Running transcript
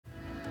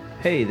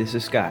Hey, this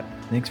is Scott.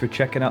 Thanks for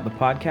checking out the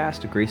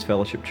podcast of Grace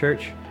Fellowship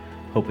Church.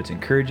 Hope it's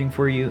encouraging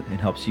for you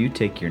and helps you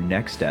take your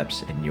next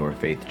steps in your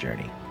faith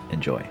journey.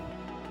 Enjoy.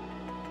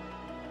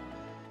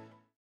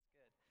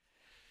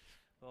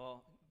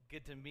 Well,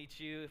 good to meet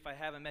you. If I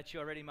haven't met you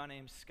already, my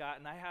name's Scott,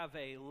 and I have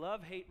a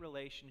love-hate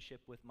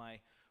relationship with my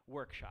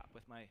workshop,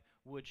 with my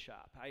wood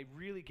shop. I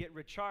really get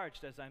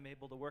recharged as I'm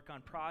able to work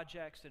on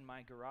projects in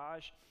my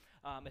garage.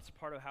 It's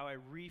part of how I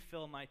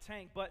refill my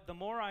tank. But the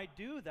more I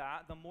do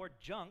that, the more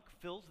junk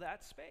fills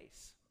that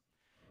space.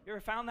 You ever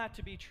found that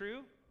to be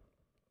true?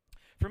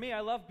 For me,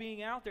 I love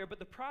being out there, but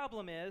the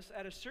problem is,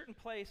 at a certain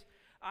place,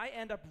 I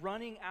end up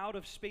running out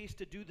of space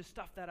to do the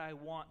stuff that I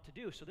want to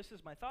do. So this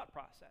is my thought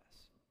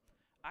process.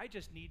 I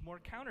just need more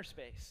counter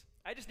space.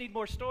 I just need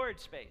more storage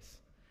space.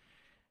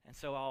 And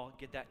so I'll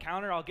get that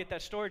counter, I'll get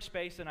that storage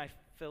space, and I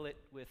fill it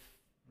with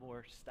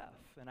more stuff.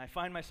 And I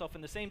find myself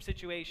in the same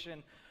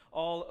situation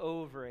all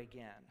over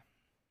again.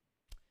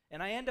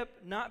 And I end up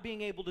not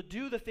being able to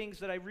do the things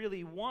that I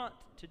really want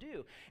to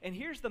do. And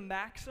here's the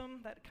maxim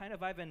that kind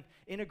of I've been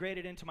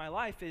integrated into my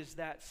life is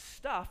that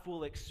stuff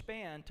will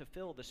expand to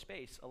fill the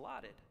space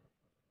allotted.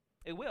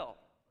 It will.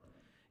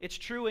 It's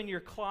true in your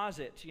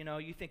closet. You know,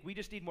 you think we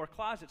just need more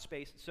closet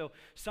space. So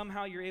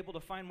somehow you're able to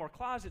find more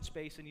closet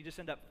space and you just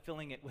end up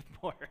filling it with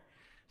more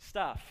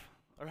stuff.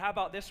 Or how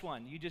about this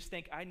one? You just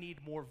think, I need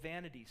more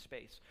vanity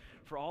space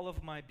for all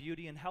of my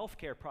beauty and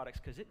healthcare products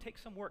because it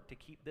takes some work to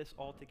keep this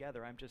all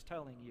together, I'm just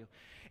telling you.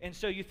 And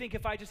so you think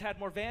if I just had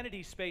more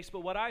vanity space, but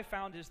what I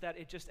found is that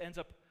it just ends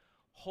up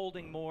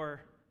holding more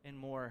and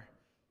more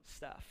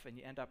stuff, and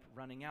you end up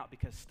running out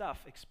because stuff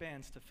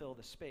expands to fill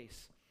the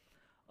space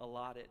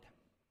allotted.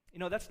 You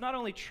know, that's not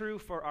only true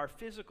for our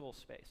physical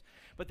space,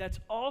 but that's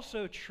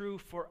also true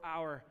for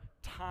our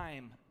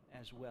time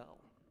as well.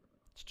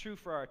 It's true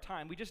for our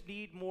time. We just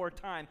need more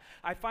time.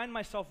 I find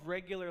myself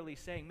regularly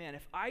saying, man,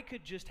 if I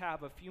could just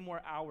have a few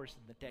more hours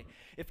in the day,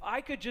 if I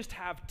could just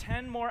have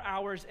 10 more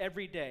hours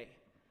every day,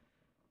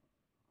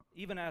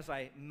 even as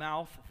I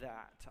mouth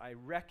that, I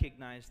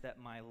recognize that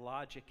my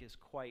logic is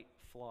quite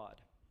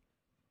flawed.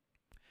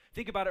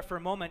 Think about it for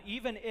a moment.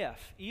 Even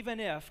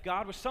if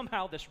God was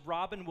somehow this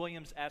Robin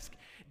Williams-esque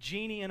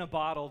genie in a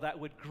bottle that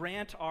would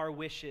grant our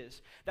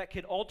wishes, that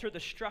could alter the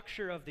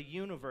structure of the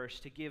universe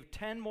to give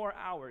 10 more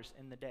hours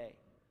in the day,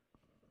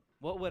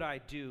 what would I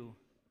do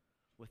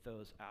with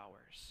those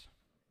hours?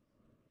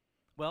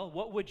 Well,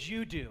 what would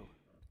you do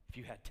if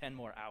you had 10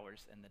 more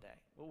hours in the day?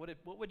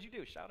 What would you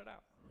do? Shout it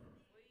out.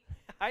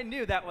 I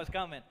knew that was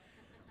coming.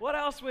 What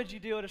else would you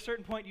do? At a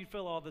certain point, you'd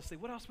fill all this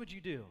thing. What else would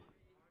you do?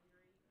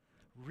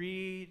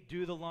 Read,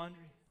 do the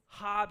laundry.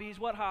 Hobbies,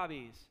 what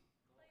hobbies?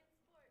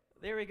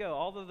 There we go,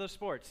 all of those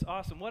sports.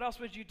 Awesome. What else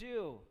would you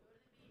do?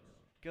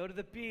 Go to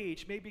the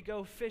beach, maybe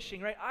go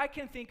fishing, right? I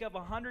can think of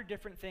 100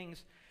 different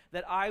things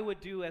that I would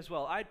do as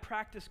well. I'd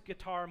practice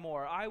guitar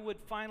more. I would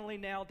finally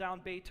nail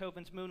down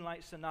Beethoven's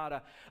Moonlight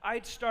Sonata.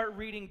 I'd start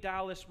reading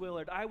Dallas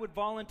Willard. I would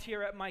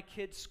volunteer at my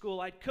kids'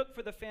 school. I'd cook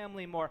for the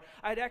family more.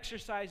 I'd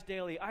exercise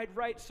daily. I'd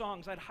write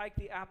songs. I'd hike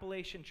the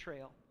Appalachian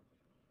Trail.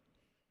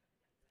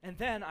 And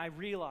then I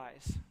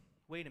realize,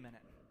 wait a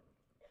minute,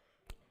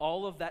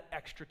 all of that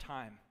extra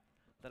time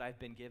that I've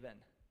been given,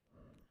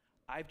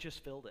 I've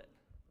just filled it.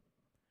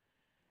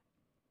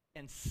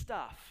 And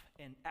stuff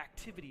and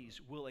activities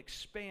will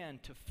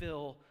expand to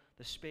fill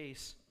the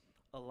space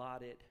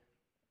allotted.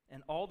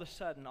 And all of a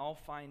sudden, I'll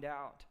find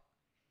out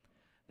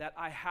that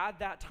I had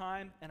that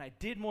time and I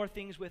did more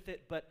things with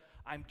it, but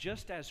I'm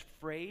just as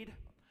frayed,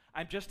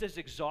 I'm just as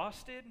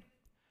exhausted,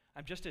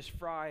 I'm just as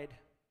fried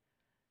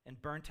and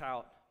burnt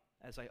out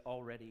as I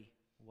already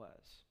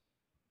was.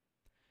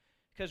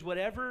 Because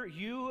whatever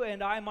you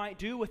and I might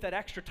do with that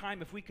extra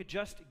time, if we could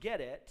just get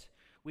it,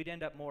 we'd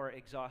end up more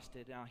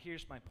exhausted. Now,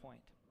 here's my point.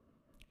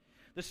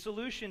 The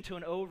solution to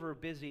an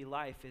over-busy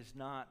life is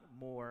not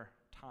more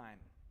time.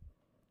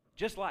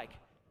 Just like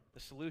the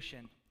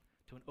solution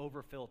to an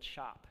overfilled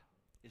shop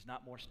is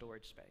not more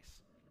storage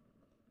space.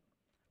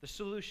 The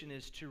solution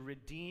is to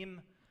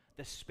redeem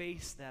the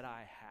space that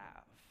I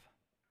have.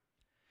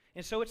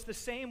 And so it's the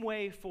same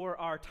way for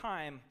our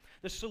time.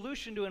 The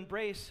solution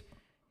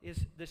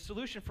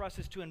for us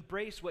is to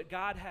embrace what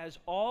God has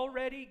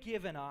already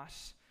given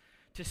us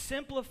to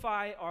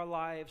simplify our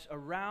lives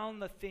around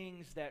the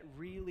things that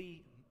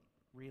really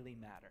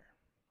matter.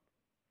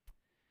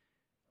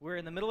 We're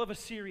in the middle of a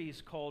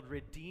series called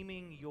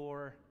Redeeming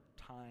Your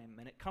Time,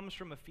 and it comes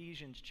from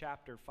Ephesians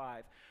chapter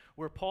 5,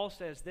 where Paul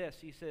says this.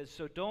 He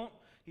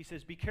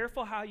says, be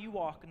careful how you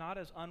walk, not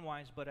as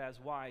unwise, but as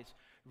wise,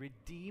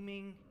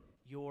 redeeming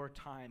your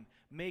time.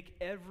 Make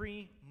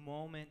every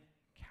moment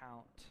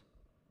count.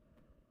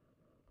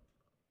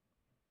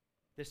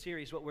 This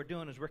series, what we're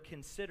doing is we're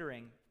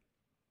considering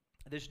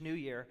this new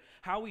year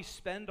how we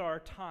spend our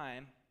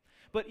time,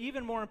 but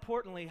even more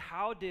importantly,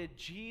 how did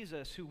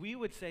Jesus, who we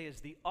would say is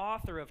the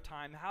author of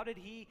time, how did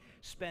he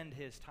spend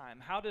his time?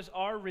 How does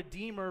our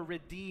Redeemer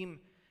redeem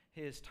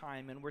his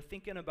time? And we're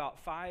thinking about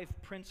 5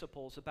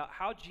 principles about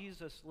how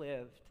Jesus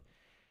lived,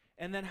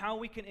 and then how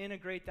we can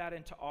integrate that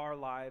into our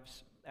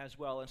lives as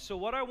well. And so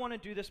what I want to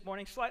do this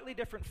morning, slightly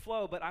different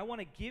flow, but I want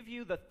to give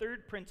you the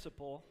third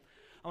principle.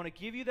 I want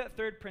to give you that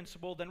third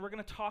principle, then we're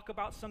going to talk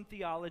about some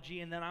theology,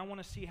 and then I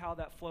want to see how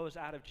that flows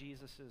out of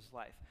Jesus'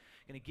 life.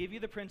 I'm going to give you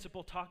the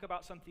principle, talk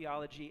about some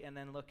theology, and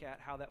then look at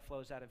how that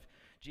flows out of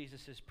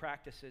Jesus'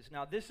 practices.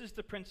 Now, this is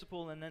the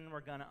principle, and then we're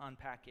going to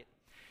unpack it.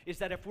 Is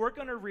that if we're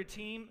going to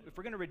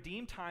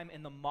redeem time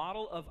in the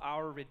model of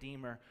our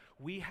Redeemer,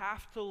 we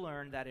have to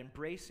learn that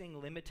embracing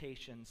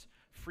limitations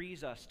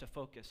frees us to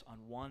focus on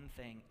one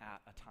thing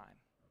at a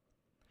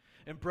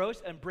time.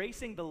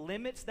 Embracing the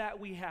limits that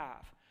we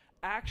have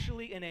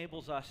actually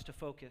enables us to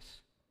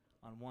focus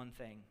on one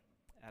thing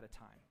at a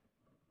time.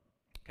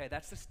 Okay,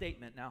 that's the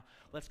statement. Now,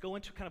 let's go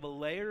into kind of a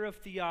layer of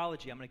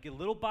theology. I'm going to get a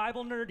little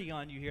Bible nerdy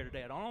on you here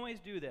today. I don't always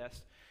do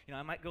this.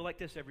 I might go like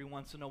this every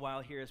once in a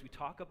while here as we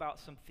talk about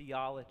some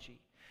theology.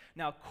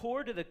 Now,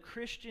 core to the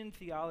Christian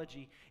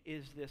theology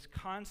is this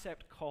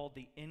concept called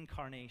the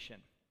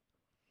incarnation.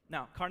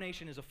 Now,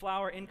 carnation is a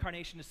flower,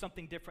 incarnation is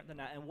something different than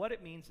that. And what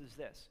it means is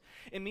this.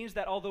 It means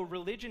that although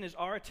religion is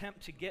our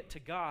attempt to get to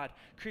God,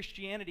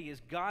 Christianity is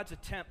God's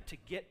attempt to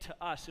get to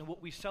us. And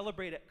what we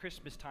celebrate at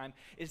Christmas time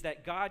is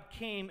that God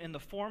came in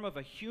the form of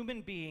a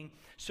human being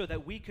so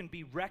that we can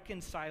be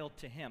reconciled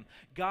to him.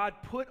 God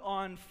put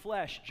on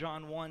flesh,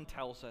 John 1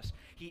 tells us.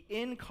 He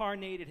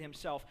incarnated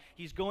himself.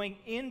 He's going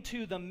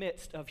into the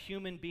midst of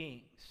human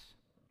beings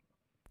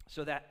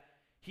so that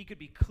he could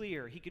be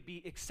clear, he could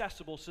be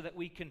accessible so that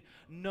we can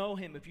know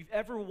him. If you've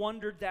ever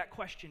wondered that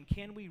question,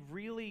 can we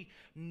really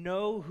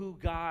know who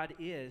God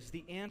is?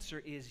 The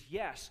answer is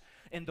yes.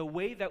 And the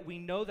way that we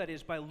know that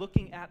is by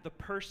looking at the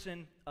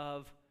person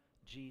of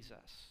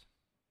Jesus.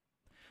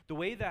 The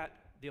way that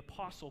the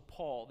Apostle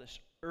Paul, this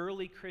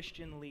early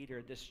Christian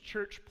leader, this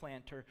church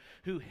planter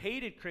who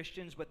hated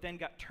Christians but then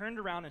got turned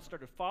around and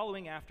started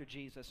following after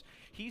Jesus,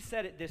 he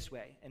said it this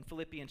way in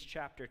Philippians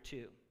chapter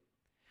 2.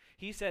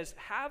 He says,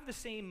 have the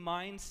same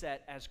mindset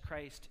as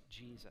Christ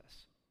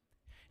Jesus.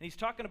 And he's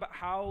talking about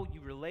how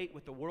you relate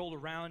with the world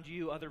around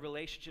you, other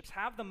relationships.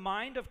 Have the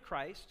mind of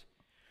Christ,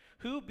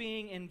 who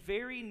being in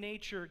very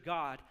nature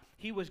God,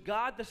 he was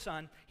God the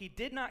Son. He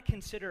did not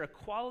consider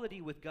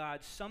equality with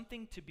God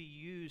something to be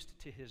used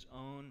to his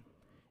own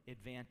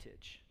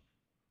advantage.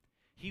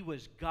 He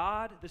was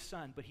God the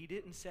Son, but he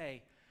didn't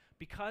say,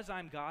 because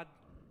I'm God,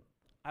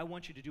 I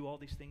want you to do all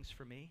these things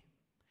for me.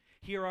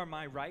 Here are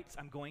my rights.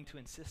 I'm going to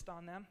insist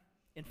on them.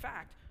 In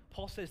fact,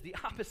 Paul says the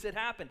opposite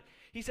happened.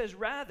 He says,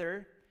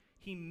 rather,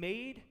 he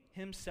made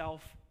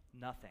himself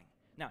nothing.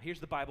 Now, here's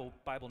the Bible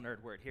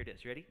nerd word. Here it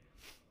is. You ready?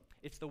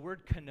 It's the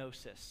word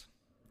kenosis.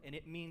 And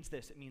it means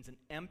this. It means an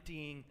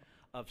emptying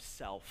of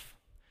self.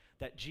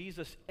 That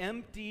Jesus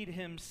emptied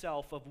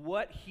himself of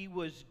what he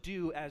was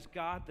due as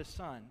God the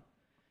Son.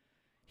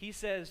 He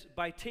says,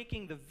 by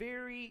taking the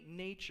very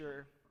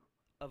nature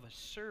of a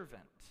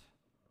servant.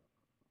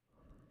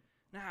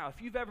 Now,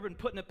 if you've ever been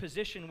put in a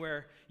position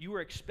where you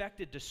were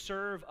expected to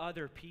serve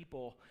other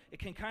people, it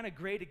can kind of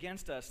grate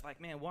against us,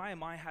 like, man, why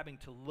am I having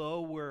to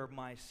lower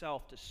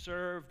myself to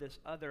serve this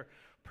other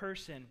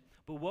person?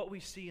 But what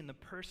we see in the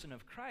person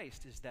of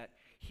Christ is that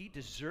he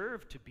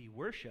deserved to be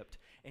worshiped,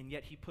 and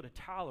yet he put a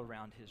towel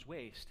around his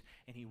waist,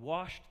 and he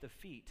washed the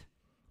feet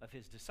of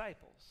his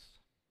disciples.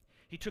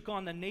 He took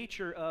on the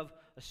nature of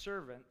a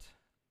servant,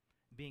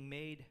 being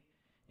made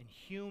in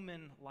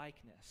human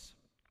likeness.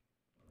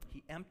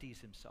 He empties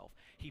himself.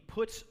 He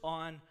puts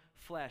on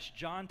flesh.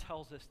 John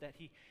tells us that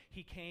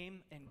he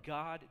came and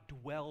God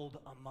dwelled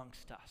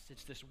amongst us.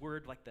 It's this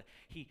word like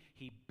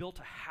he built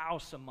a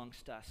house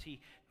amongst us.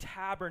 He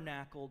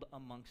tabernacled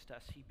amongst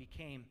us. He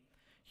became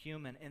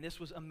human. And this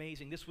was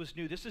amazing. This was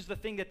new. This is the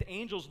thing that the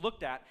angels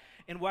looked at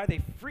and why they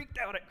freaked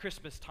out at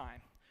Christmas time.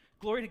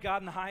 Glory to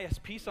God in the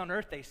highest, peace on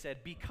earth, they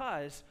said,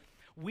 because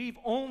we've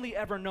only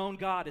ever known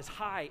God as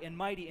high and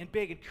mighty and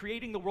big and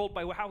creating the world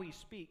by how he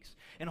speaks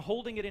and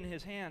holding it in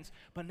his hands.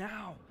 But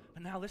now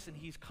listen,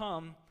 he's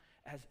come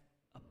as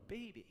a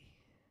baby.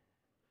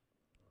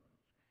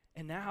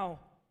 And now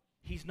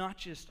he's not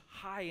just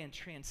high and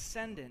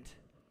transcendent,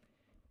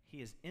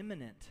 he is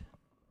immanent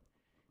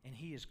and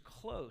he is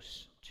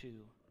close to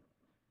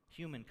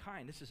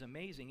humankind. This is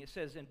amazing. It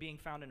says, in being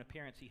found in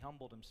appearance, he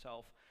humbled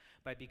himself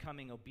by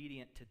becoming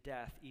obedient to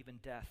death, even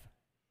death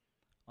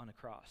on a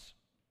cross.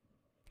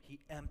 He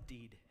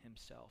emptied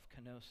himself,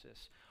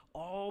 kenosis,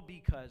 all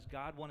because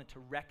God wanted to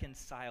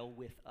reconcile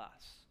with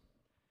us.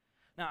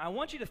 Now, I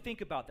want you to think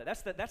about that.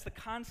 That's the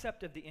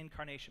concept of the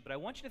incarnation, but I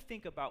want you to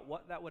think about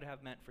what that would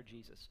have meant for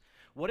Jesus,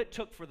 what it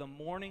took for the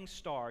morning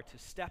star to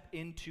step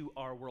into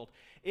our world.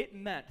 It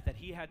meant that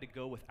he had to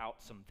go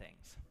without some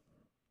things.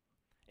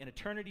 In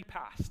eternity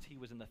past, he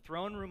was in the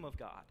throne room of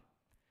God.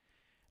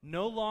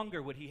 No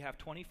longer would he have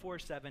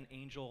 24/7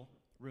 angel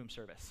room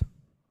service.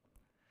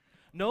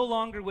 No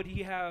longer would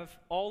he have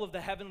all of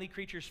the heavenly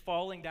creatures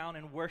falling down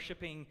and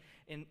worshiping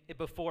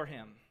before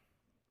him.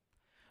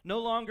 No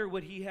longer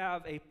would he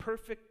have a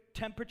perfect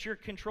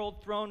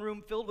temperature-controlled throne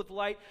room filled with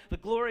light, the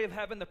glory of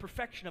heaven, the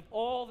perfection of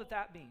all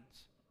that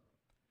means.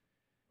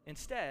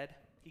 Instead,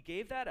 he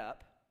gave that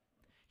up.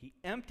 He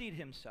emptied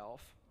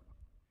himself.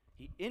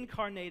 He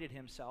incarnated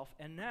himself,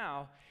 and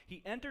now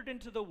he entered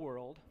into the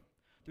world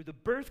through the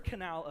birth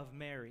canal of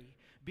Mary,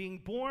 being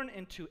born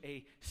into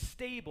a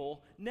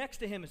stable. Next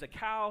to him is a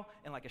cow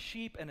and like a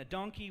sheep and a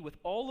donkey, with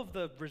all of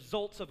the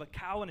results of a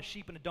cow and a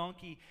sheep and a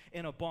donkey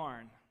in a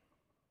barn.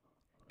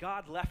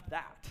 God left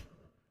that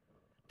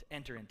to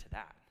enter into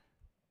that.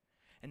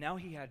 And now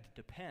he had to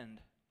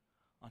depend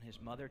on his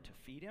mother to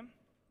feed him.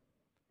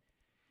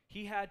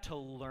 He had to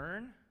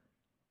learn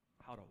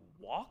how to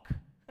walk.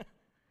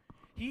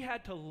 He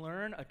had to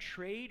learn a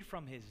trade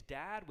from his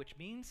dad, which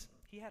means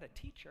he had a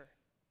teacher.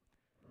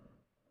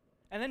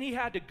 And then he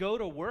had to go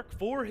to work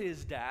for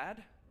his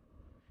dad.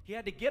 He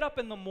had to get up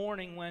in the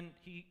morning when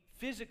he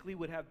physically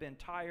would have been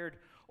tired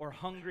or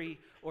hungry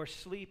or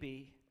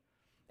sleepy.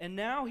 And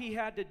now he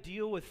had to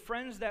deal with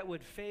friends that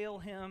would fail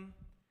him.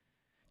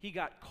 He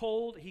got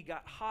cold, he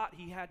got hot,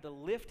 he had to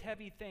lift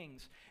heavy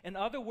things. In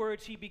other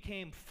words, he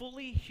became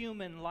fully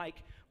human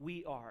like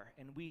we are,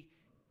 and we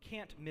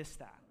can't miss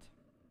that.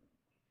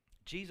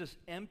 Jesus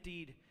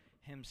emptied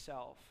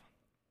himself.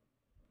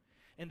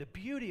 And the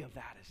beauty of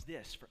that is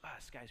this for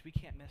us, guys, we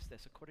can't miss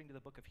this. According to the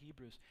book of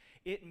Hebrews,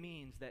 it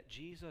means that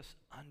Jesus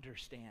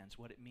understands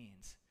what it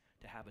means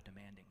to have a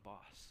demanding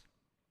boss.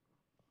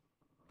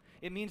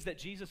 It means that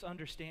Jesus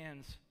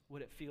understands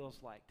what it feels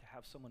like to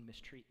have someone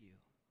mistreat you.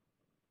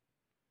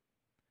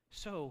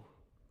 So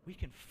we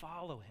can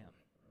follow him.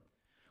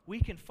 We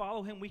can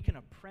follow him, we can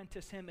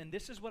apprentice him, and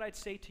this is what I'd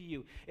say to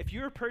you. If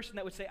you're a person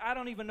that would say, I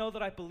don't even know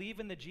that I believe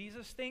in the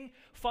Jesus thing,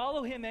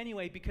 follow him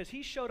anyway, because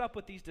he showed up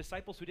with these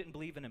disciples who didn't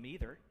believe in him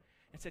either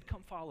and said,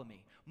 come follow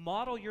me.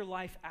 Model your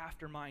life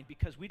after mine,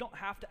 because we don't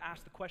have to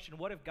ask the question,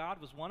 what if God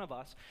was one of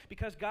us?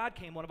 Because God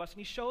came one of us, and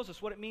he shows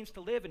us what it means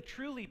to live and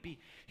truly be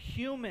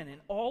human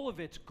in all of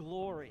its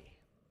glory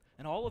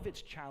and all of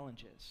its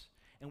challenges,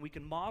 and we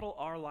can model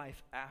our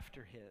life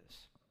after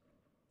his.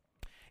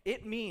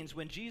 It means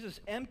when Jesus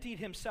emptied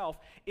himself,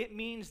 it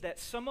means that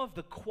some of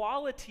the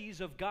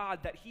qualities of God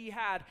that he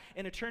had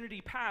in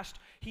eternity past,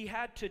 he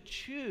had to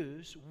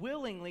choose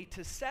willingly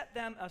to set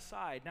them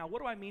aside. Now,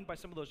 what do I mean by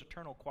some of those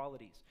eternal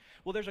qualities?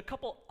 Well, there's a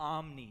couple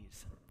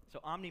omnis. So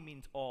omni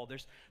means all.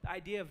 There's the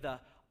idea of the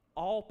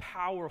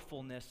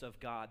all-powerfulness of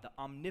God. The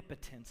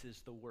omnipotence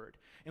is the word.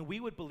 And we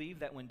would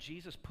believe that when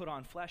Jesus put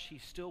on flesh, he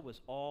still was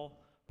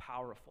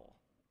all-powerful.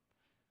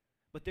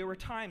 But there were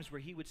times where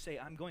he would say,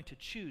 I'm going to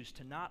choose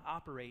to not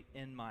operate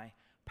in my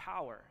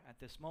power at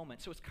this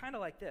moment. So it's kind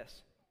of like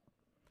this,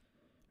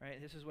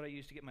 right? This is what I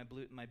use to get my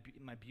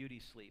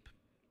beauty sleep,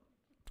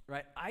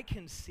 right? I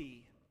can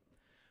see,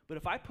 but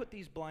if I put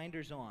these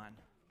blinders on,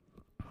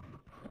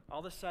 all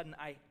of a sudden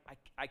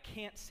I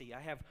can't see.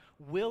 I have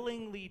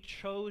willingly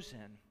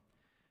chosen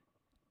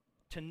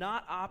to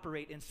not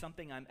operate in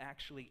something I'm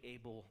actually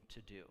able to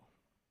do.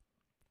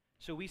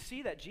 So we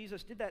see that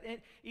Jesus did that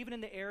even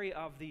in the area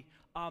of the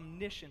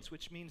omniscience,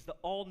 which means the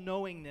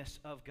all-knowingness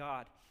of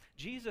God.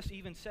 Jesus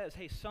even says,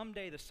 hey,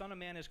 someday the Son of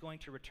Man is going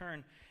to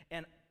return,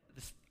 and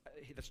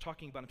that's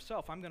talking about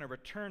himself. I'm going to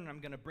return, and I'm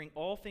going to make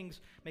all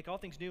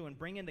things new and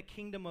bring in the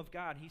kingdom of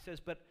God. He says,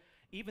 but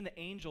even the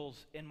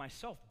angels and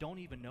myself don't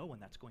even know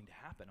when that's going to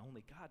happen.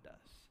 Only God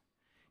does.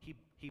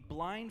 He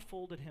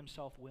blindfolded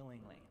himself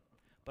willingly.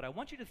 But I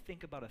want you to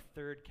think about a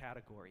third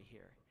category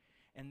here,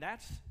 and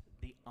that's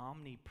the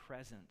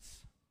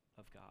omnipresence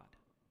of God.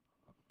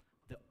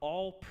 The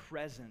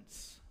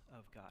all-presence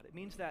of God. It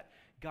means that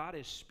God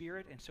is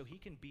spirit, and so he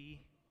can be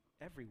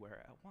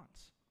everywhere at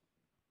once.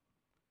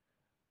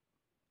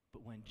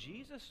 But when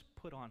Jesus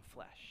put on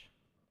flesh,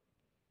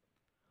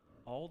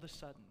 all of a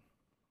sudden,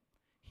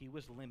 he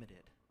was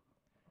limited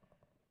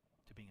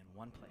to being in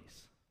one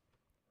place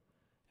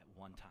at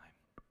one time.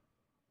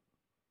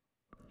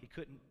 He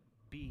couldn't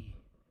be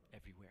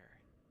everywhere,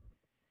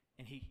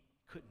 and he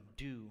couldn't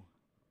do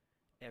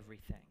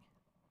everything.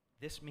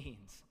 This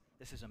means,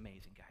 this is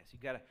amazing, guys. You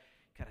gotta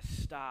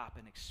stop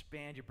and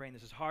expand your brain.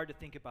 This is hard to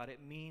think about. It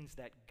means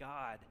that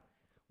God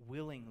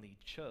willingly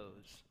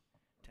chose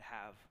to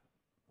have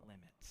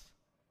limits.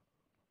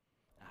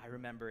 I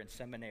remember in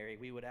seminary,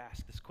 we would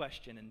ask this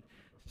question, and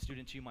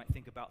students, you might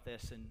think about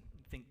this and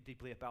think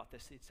deeply about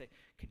this. They'd say,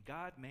 could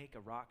God make a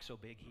rock so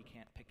big he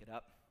can't pick it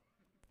up?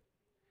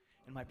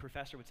 And my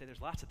professor would say,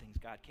 there's lots of things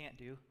God can't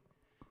do.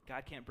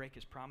 God can't break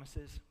his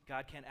promises.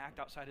 God can't act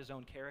outside his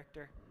own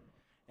character.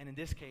 And in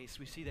this case,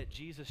 we see that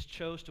Jesus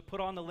chose to put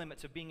on the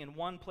limits of being in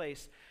one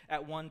place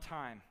at one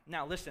time.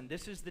 Now, listen,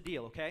 this is the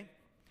deal, okay?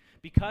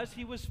 Because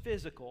he was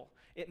physical,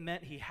 it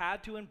meant he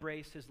had to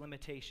embrace his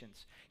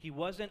limitations. He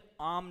wasn't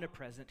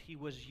omnipresent, he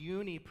was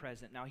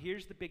unipresent. Now,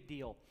 here's the big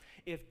deal.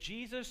 If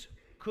Jesus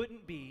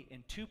couldn't be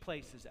in two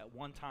places at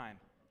one time,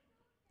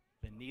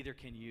 then neither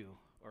can you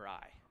or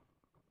I.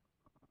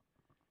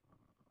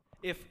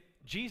 If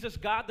Jesus,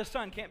 God the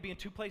Son, can't be in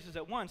two places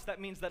at once, that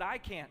means that I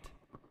can't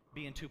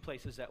be in two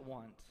places at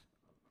once.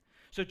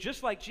 So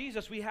just like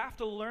Jesus, we have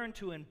to learn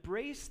to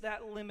embrace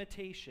that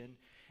limitation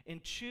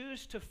and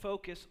choose to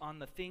focus on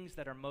the things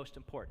that are most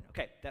important.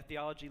 Okay, that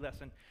theology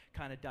lesson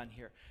kind of done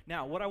here.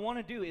 Now, what I want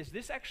to do is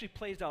this actually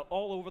plays out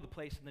all over the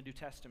place in the New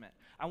Testament.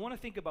 I want to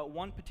think about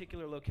one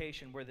particular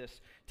location where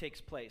this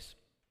takes place,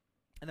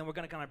 and then we're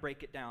going to kind of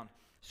break it down.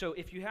 So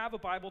if you have a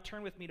Bible,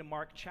 turn with me to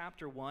Mark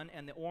chapter 1,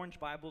 and the orange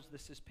Bibles,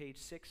 this is page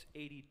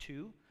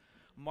 682.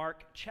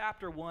 Mark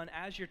chapter 1,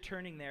 as you're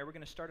turning there, we're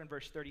going to start in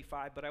verse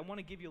 35, but I want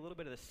to give you a little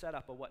bit of the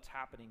setup of what's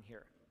happening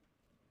here.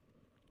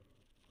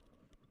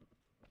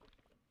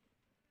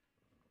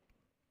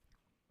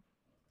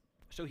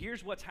 So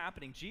here's what's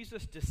happening.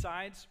 Jesus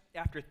decides,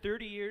 after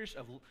 30 years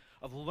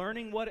of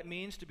learning what it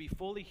means to be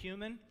fully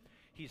human,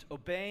 he's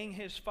obeying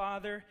his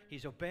father,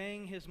 he's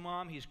obeying his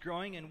mom, he's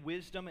growing in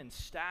wisdom and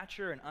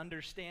stature and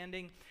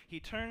understanding. He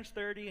turns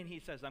 30 and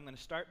he says, I'm going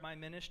to start my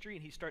ministry,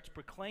 and he starts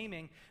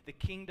proclaiming the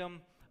kingdom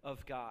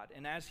of God.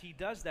 And as he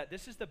does that,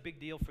 this is the big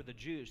deal for the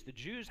Jews. The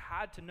Jews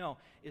had to know,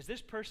 is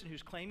this person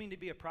who's claiming to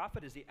be a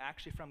prophet, is he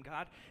actually from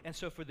God? And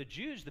so for the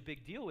Jews, the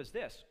big deal was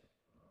this.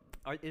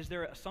 Is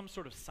there some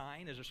sort of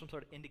sign? Is there some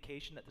sort of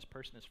indication that this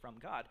person is from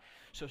God?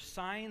 So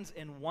signs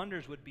and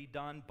wonders would be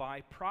done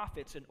by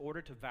prophets in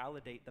order to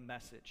validate the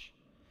message.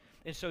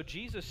 And so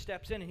Jesus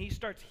steps in and he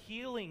starts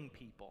healing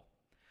people.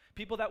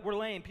 People that were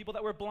lame, people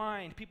that were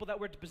blind, people that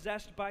were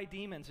possessed by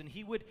demons, and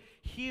he would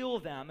heal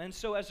them. And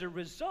so as a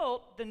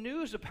result, the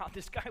news about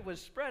this guy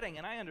was spreading,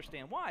 and I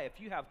understand why.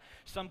 If you have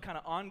some kind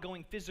of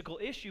ongoing physical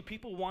issue,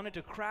 people wanted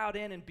to crowd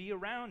in and be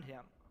around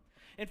him.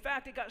 In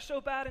fact, it got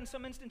so bad in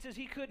some instances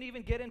he couldn't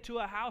even get into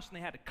a house, and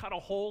they had to cut a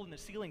hole in the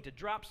ceiling to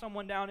drop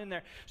someone down in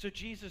there so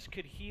Jesus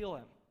could heal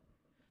him.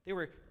 They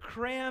were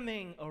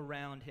cramming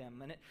around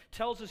him. And it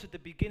tells us at the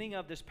beginning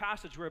of this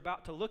passage we're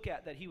about to look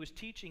at that he was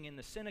teaching in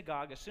the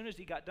synagogue. As soon as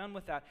he got done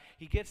with that,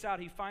 he gets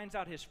out, he finds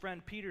out his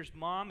friend Peter's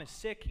mom is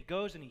sick. He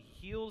goes and he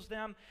heals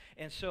them.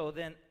 And so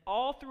then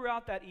all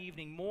throughout that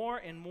evening, more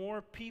and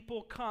more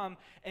people come,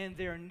 and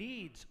their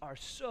needs are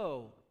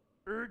so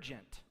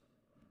urgent.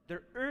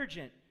 They're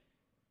urgent.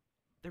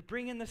 They're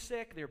bringing the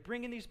sick. They're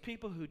bringing these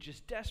people who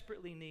just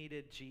desperately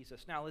needed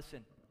Jesus. Now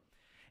listen,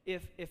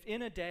 if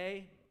in a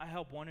day I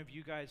help one of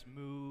you guys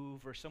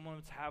move, or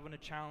someone's having a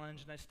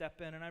challenge and I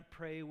step in and I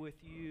pray with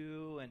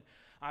you, and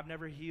I've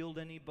never healed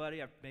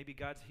anybody, maybe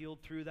God's healed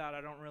through that,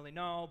 I don't really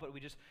know, but we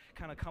just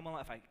kind of come along.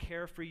 If I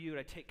care for you and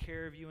I take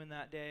care of you in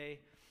that day,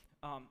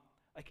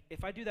 like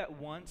if I do that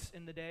once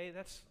in the day,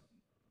 that's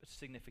a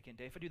significant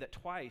day. If I do that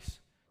twice,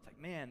 it's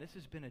like, man, this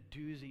has been a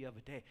doozy of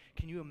a day.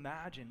 Can you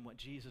imagine what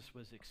Jesus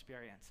was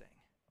experiencing?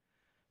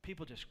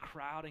 People just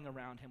crowding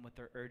around him with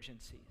their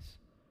urgencies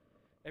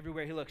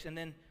everywhere he looks. And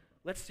then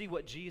let's see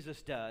what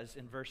Jesus does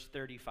in verse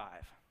 35.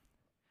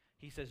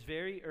 He says,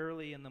 very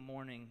early in the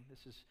morning,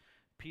 this is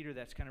Peter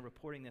that's kind of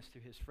reporting this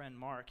through his friend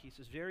Mark. He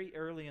says, very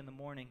early in the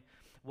morning,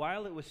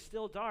 while it was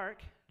still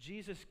dark,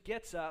 Jesus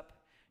gets up,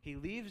 he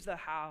leaves the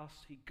house,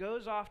 he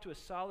goes off to a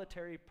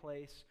solitary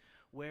place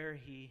where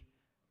he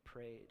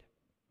prayed.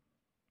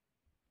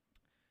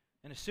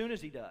 And as soon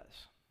as he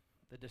does,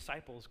 the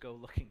disciples go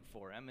looking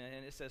for him.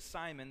 And it says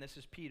Simon, this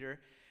is Peter,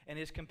 and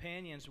his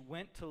companions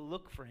went to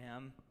look for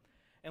him.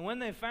 And when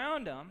they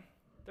found him,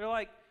 they're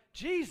like,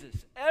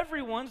 Jesus,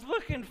 everyone's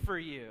looking for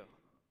you.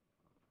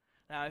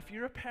 Now, if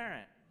you're a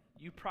parent,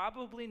 you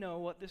probably know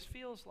what this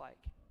feels like.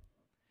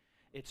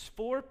 It's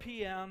 4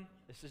 p.m.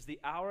 This is the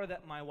hour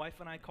that my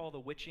wife and I call the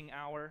witching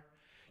hour.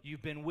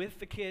 You've been with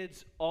the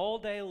kids all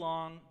day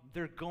long.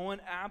 They're going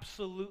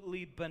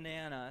absolutely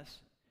bananas.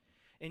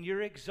 And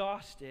you're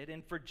exhausted,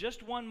 and for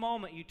just one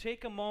moment, you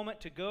take a moment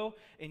to go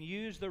and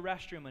use the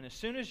restroom, and as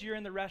soon as you're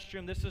in the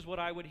restroom, this is what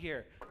I would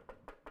hear.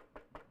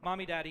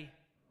 Mommy, Daddy,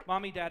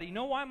 Mommy, Daddy. You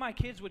know why my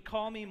kids would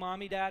call me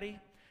Mommy, Daddy?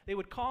 They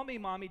would call me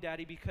Mommy,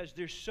 Daddy because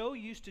they're so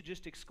used to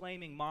just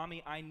exclaiming,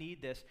 Mommy, I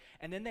need this,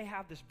 and then they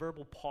have this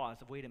verbal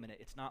pause of, wait a minute,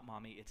 it's not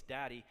Mommy, it's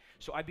Daddy.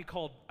 So I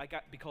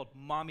got to be called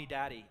Mommy,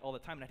 Daddy all the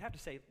time, and I'd have to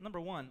say,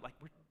 number one, like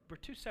we're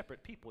two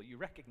separate people. You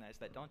recognize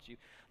that, don't you?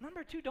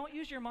 Number two, don't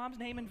use your mom's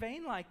name in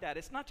vain like that.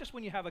 It's not just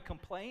when you have a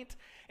complaint.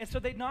 And so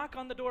they knock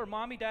on the door,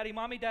 Mommy, Daddy,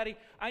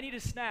 I need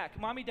a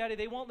snack. Mommy, Daddy,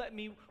 they won't let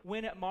me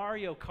win at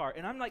Mario Kart.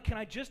 And I'm like, can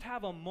I just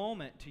have a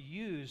moment to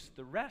use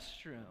the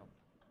restroom?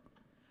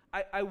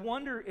 I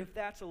wonder if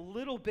that's a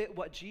little bit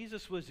what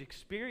Jesus was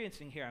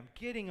experiencing here. I'm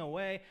getting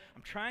away.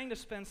 I'm trying to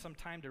spend some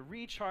time to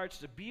recharge,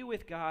 to be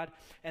with God.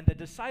 And the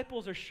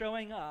disciples are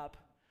showing up.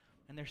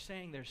 And they're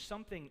saying there's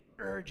something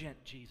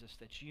urgent, Jesus,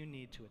 that you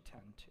need to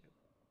attend to.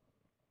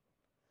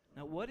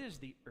 Now, what is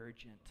the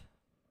urgent?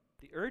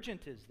 The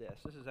urgent is this.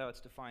 This is how it's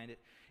defined.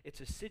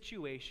 It's a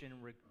situation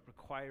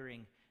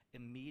requiring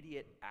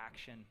immediate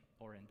action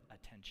or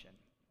attention.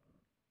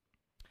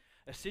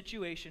 A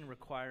situation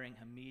requiring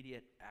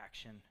immediate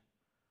action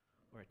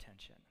or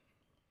attention.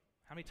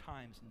 How many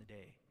times in the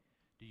day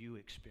do you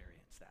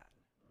experience that?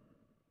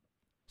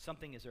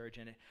 Something is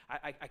urgent.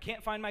 I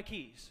can't find my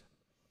keys.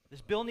 This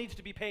bill needs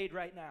to be paid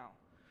right now.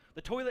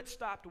 The toilet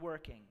stopped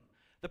working.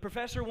 The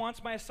professor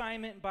wants my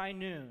assignment by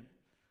noon.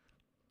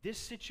 This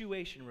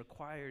situation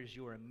requires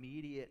your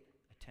immediate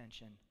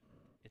attention.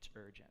 It's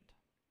urgent.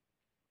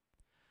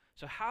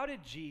 So how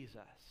did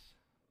Jesus,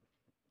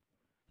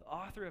 the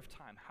author of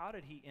time, how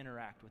did he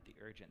interact with the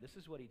urgent? This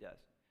is what he does.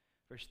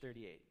 Verse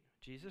 38,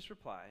 Jesus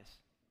replies,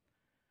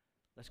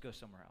 let's go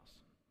somewhere else,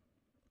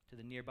 to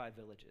the nearby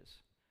villages,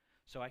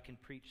 so I can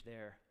preach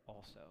there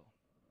also.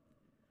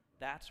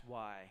 That's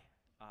why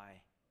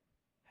I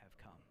have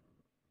come.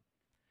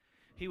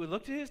 He would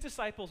look to his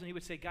disciples and he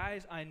would say,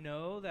 guys, I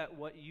know that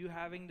what you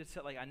having to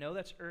say, I know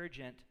that's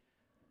urgent,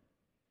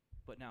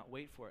 but now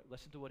wait for it.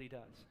 Listen to what he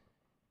does.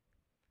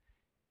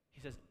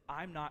 He says,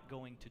 I'm not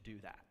going to do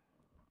that.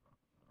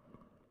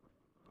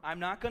 I'm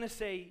not going to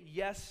say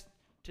yes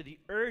to the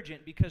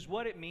urgent, because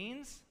what it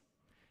means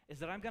is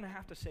that I'm going to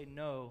have to say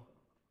no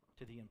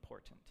to the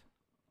important.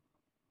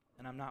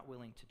 And I'm not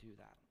willing to do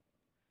that.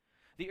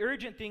 The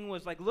urgent thing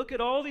was like, look at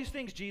all these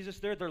things, Jesus,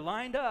 they're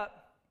lined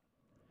up.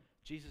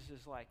 Jesus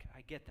is like,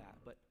 I get that,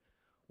 but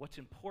what's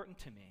important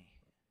to me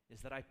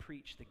is that I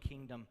preach the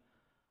kingdom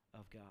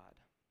of God.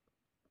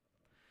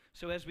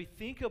 So as we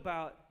think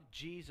about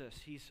Jesus,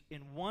 he's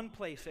in one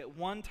place at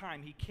one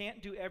time. He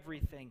can't do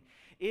everything.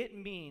 It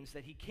means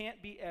that he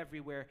can't be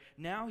everywhere.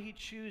 Now he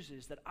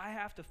chooses that I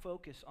have to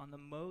focus on the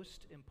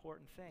most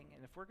important thing.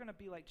 And if we're going to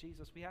be like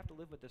Jesus, we have to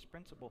live with this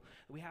principle.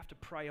 We have to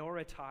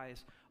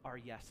prioritize our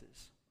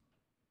yeses.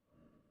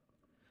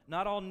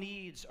 Not all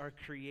needs are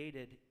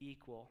created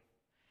equal.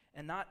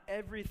 And not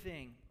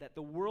everything that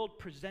the world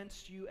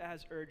presents you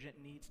as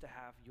urgent needs to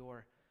have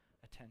your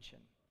attention.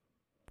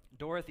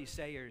 Dorothy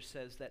Sayers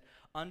says that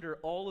under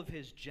all of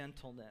his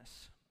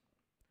gentleness,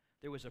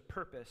 there was a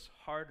purpose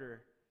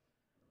harder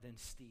than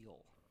steel.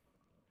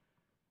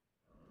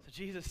 So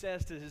Jesus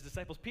says to his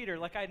disciples, Peter,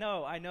 I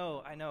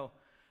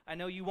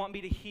know you want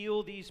me to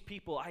heal these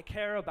people. I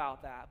care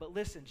about that. But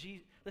listen,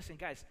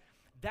 guys,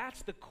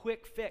 that's the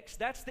quick fix.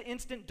 That's the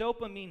instant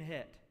dopamine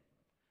hit.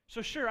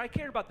 So sure, I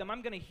care about them.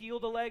 I'm going to heal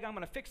the leg. I'm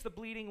going to fix the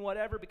bleeding,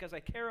 whatever, because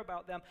I care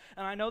about them.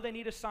 And I know they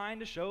need a sign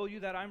to show you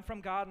that I'm from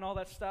God and all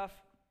that stuff.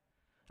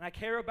 And I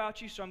care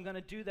about you, so I'm going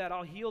to do that.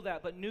 I'll heal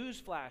that. But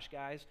newsflash,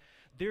 guys,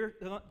 they're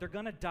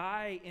going to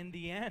die in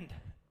the end.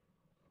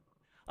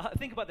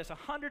 Think about this.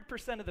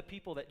 100% of the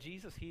people that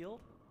Jesus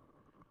healed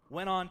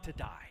went on to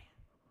die.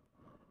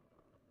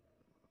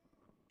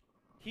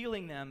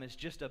 Healing them is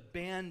just a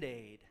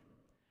Band-Aid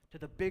to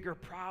the bigger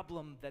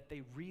problem that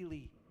they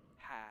really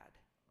had.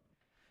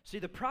 See,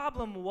 the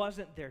problem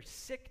wasn't their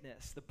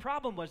sickness. The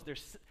problem was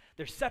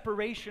their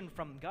separation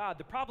from God.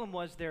 The problem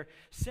was their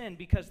sin.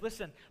 Because,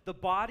 listen, their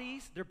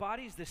bodies,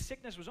 the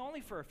sickness was only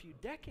for a few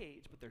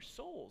decades, but their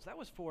souls, that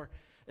was for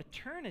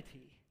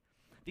eternity.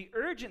 The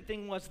urgent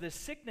thing was the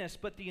sickness,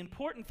 but the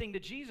important thing to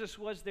Jesus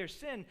was their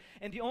sin.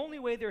 And the only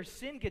way their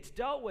sin gets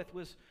dealt with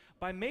was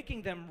by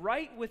making them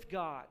right with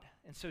God.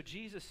 And so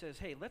Jesus says,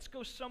 hey, let's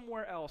go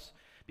somewhere else,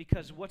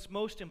 because what's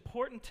most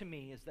important to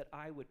me is that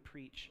I would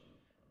preach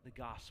the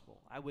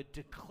gospel. I would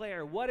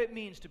declare what it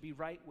means to be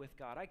right with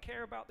God. I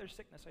care about their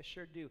sickness, I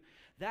sure do.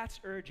 That's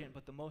urgent,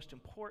 but the most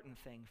important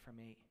thing for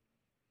me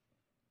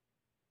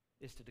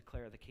is to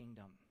declare the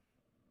kingdom.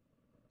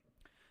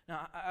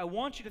 Now, I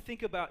want you to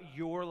think about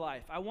your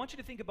life. I want you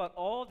to think about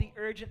all the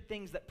urgent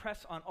things that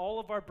press on all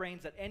of our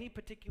brains at any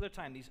particular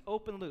time, these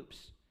open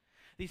loops,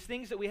 these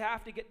things that we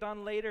have to get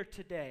done later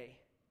today,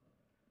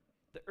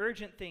 the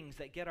urgent things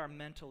that get our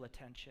mental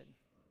attention.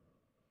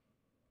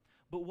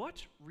 But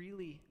what's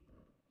really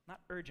not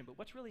urgent, but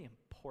what's really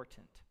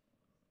important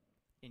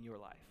in your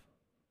life?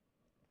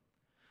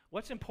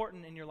 What's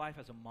important in your life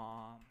as a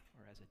mom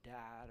or as a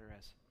dad or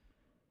as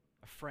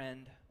a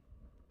friend?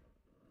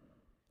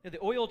 You know,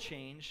 the oil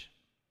change,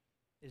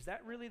 is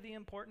that really the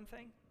important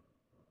thing?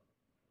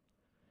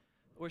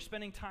 Or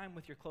spending time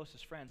with your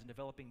closest friends and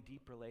developing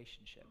deep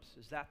relationships,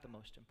 is that the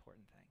most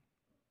important thing?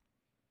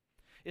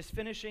 Is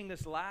finishing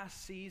this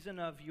last season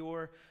of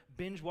your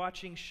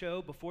binge-watching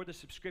show before the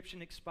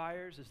subscription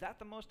expires, is that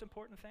the most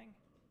important thing?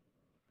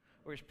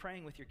 Or is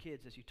praying with your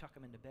kids as you tuck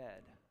them into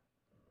bed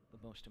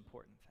the most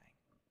important thing?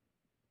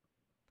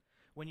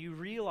 When you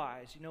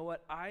realize, you know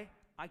what, I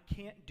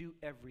can't do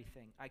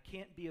everything. I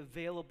can't be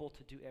available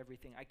to do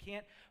everything. I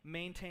can't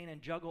maintain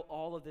and juggle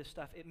all of this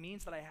stuff. It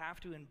means that I have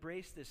to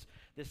embrace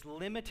this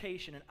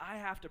limitation, and I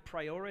have to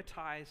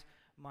prioritize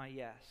my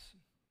yes.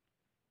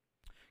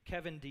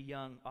 Kevin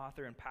DeYoung,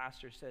 author and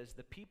pastor, says,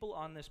 the people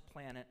on this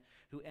planet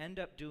who end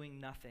up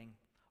doing nothing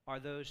are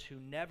those who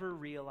never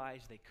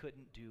realized they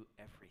couldn't do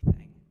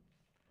everything.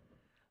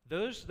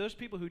 Those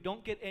people who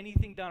don't get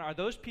anything done are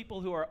those people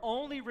who are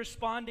only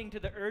responding to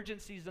the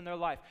urgencies in their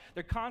life.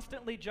 They're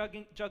constantly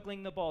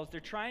juggling the balls. They're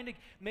trying to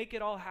make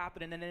it all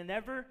happen, and then they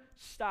never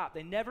stop.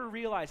 They never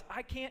realize,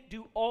 I can't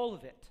do all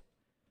of it.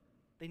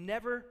 They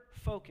never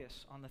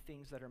focus on the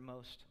things that are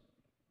most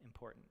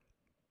important.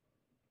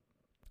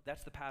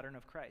 That's the pattern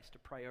of Christ, to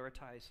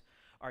prioritize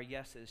our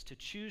yeses, to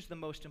choose the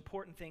most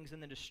important things,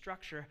 and then to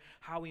structure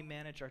how we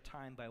manage our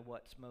time by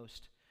what's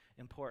most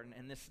important.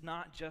 And it's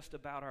not just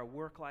about our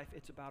work life,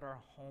 it's about our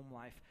home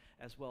life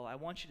as well. I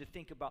want you to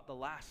think about the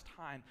last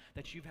time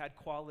that you've had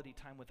quality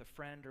time with a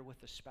friend or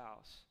with a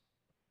spouse.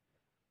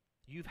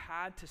 You've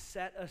had to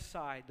set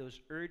aside those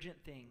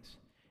urgent things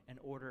in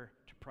order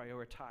to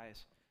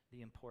prioritize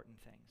the important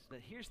things. But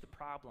here's the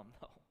problem,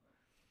 though.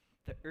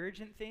 The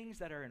urgent things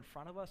that are in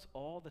front of us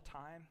all the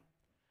time,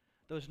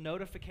 those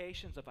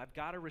notifications of I've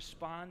got to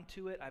respond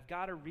to it, I've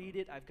got to read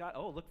it,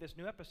 oh, look, this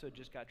new episode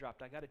just got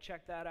dropped. I got to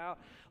check that out.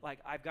 Like,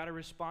 I've got to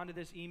respond to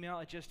this email.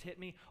 It just hit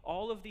me.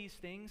 All of these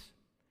things,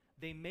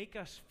 they make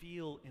us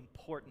feel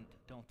important,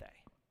 don't they?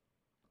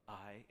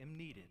 I am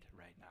needed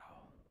right now.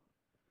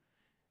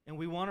 And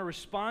we want to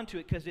respond to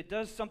it because it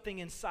does something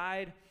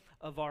inside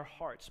of our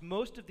hearts.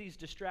 Most of these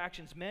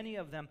distractions, many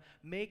of them,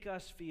 make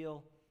us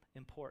feel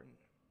important.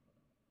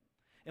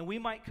 And we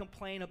might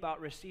complain about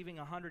receiving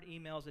 100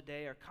 emails a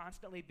day or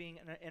constantly being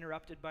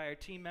interrupted by our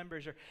team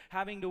members or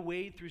having to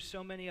wade through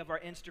so many of our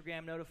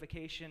Instagram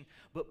notifications.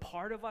 But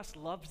part of us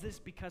loves this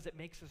because it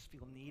makes us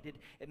feel needed.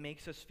 It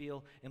makes us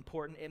feel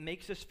important. It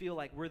makes us feel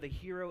like we're the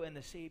hero and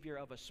the savior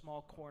of a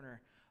small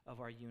corner of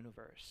our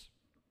universe.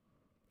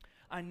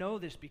 I know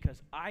this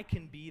because I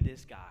can be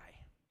this guy.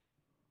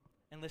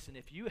 And listen,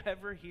 if you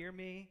ever hear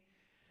me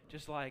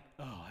just like,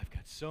 oh, I've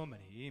got so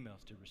many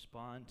emails to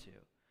respond to,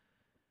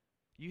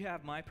 you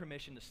have my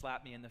permission to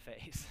slap me in the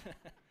face.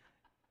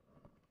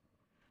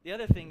 The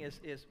other thing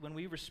is when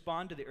we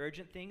respond to the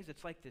urgent things,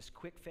 it's like this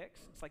quick fix.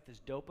 It's like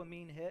this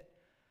dopamine hit.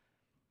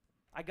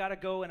 I got to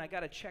go and I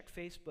got to check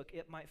Facebook.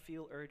 It might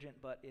feel urgent,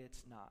 but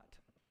it's not.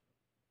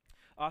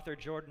 Author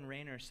Jordan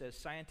Rayner says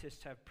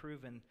scientists have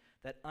proven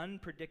that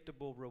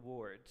unpredictable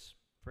rewards,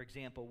 for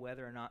example,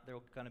 whether or not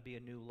there's going to be a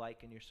new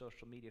like in your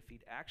social media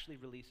feed, actually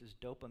releases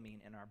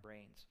dopamine in our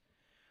brains,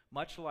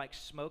 much like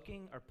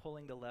smoking or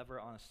pulling the lever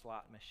on a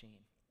slot machine.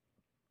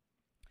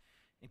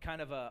 In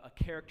kind of a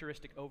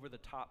characteristic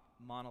over-the-top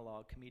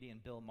monologue, comedian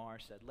Bill Maher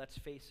said, let's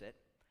face it,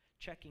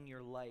 checking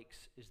your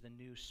likes is the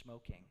new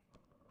smoking.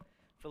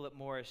 Philip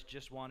Morris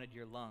just wanted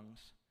your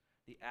lungs.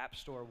 The App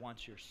Store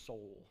wants your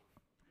soul.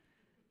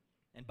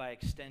 And by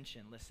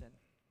extension, listen,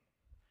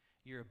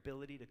 your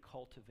ability to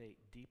cultivate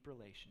deep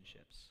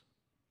relationships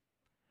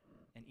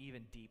and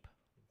even deep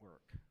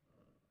work.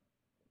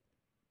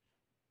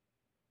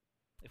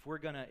 If we're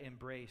going to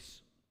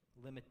embrace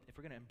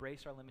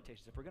our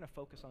limitations, if we're going to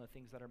focus on the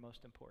things that are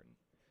most important,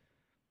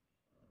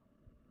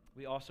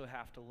 we also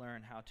have to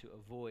learn how to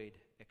avoid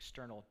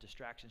external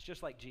distractions,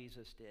 just like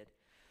Jesus did.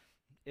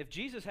 If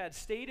Jesus had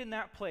stayed in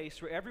that place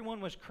where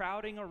everyone was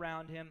crowding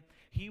around him,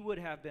 he would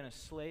have been a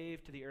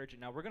slave to the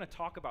urgent. Now, we're going to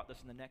talk about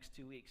this in the next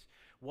 2 weeks.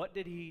 What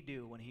did he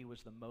do when he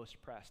was the most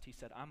pressed? He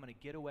said, I'm going to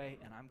get away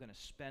and I'm going to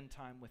spend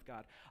time with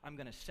God. I'm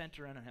going to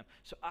center in on him.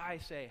 So I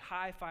say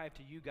high five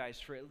to you guys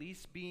for at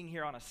least being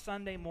here on a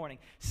Sunday morning,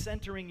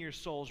 centering your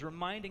souls,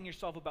 reminding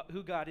yourself about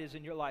who God is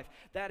in your life.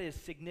 That is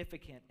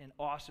significant and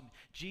awesome.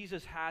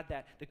 Jesus had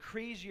that. The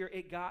crazier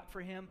it got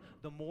for him,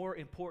 the more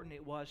important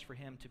it was for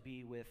him to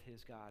be with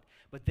his God.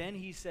 But then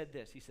he said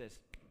this. He says,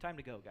 time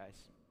to go, guys.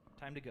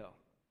 Time to go.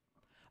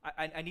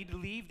 I need to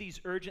leave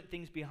these urgent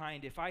things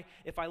behind. If I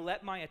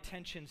let my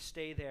attention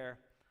stay there,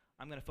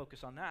 I'm going to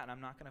focus on that, and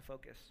I'm not going to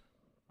focus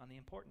on the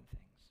important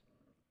things.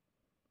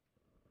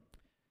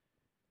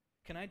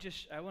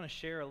 I want to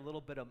share a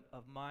little bit of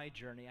my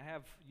journey. I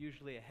have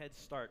usually a head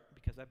start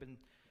because I've been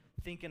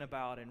thinking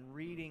about and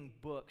reading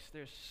books.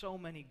 There's so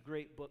many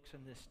great books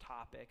in this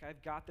topic.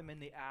 I've got them in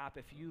the app.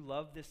 If you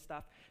love this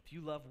stuff, if you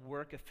love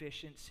work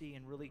efficiency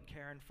and really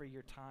caring for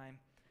your time,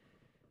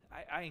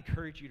 I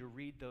encourage you to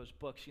read those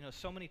books. You know,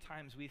 so many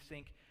times we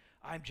think,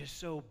 I'm just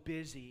so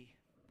busy.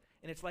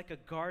 And it's like a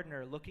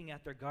gardener looking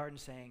at their garden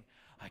saying,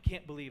 I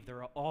can't believe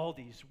there are all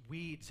these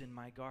weeds in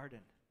my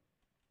garden.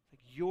 It's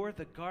like, you're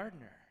the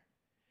gardener.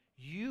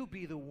 You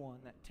be the one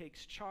that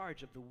takes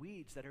charge of the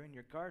weeds that are in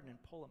your garden and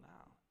pull them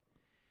out.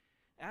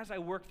 As I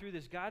work through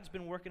this, God's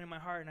been working in my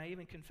heart, and I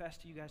even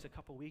confessed to you guys a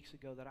couple weeks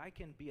ago that I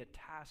can be a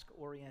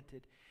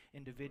task-oriented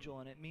individual,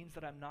 and it means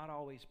that I'm not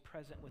always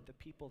present with the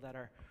people that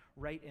are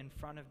right in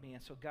front of me.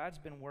 And so God's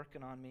been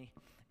working on me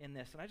in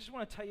this. And I just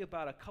want to tell you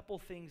about a couple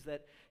things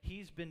that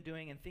he's been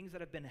doing and things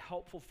that have been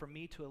helpful for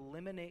me to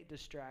eliminate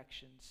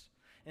distractions.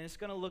 And it's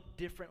going to look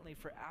differently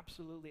for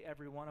absolutely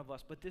every one of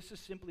us, but this is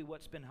simply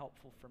what's been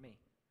helpful for me.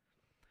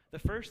 The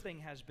first thing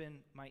has been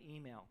my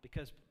email,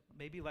 because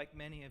maybe like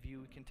many of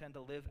you, we can tend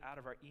to live out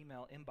of our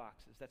email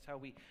inboxes. That's how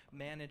we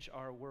manage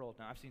our world.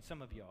 Now, I've seen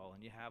some of y'all,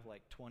 and you have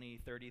like 20,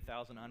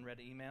 30,000 unread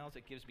emails.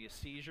 It gives me a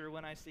seizure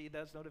when I see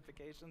those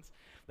notifications.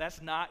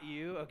 That's not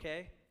you,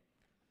 okay?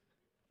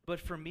 But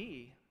for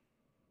me,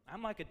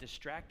 I'm like a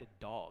distracted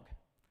dog.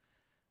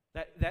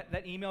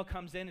 That email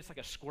comes in, it's like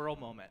a squirrel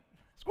moment.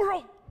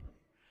 Squirrel!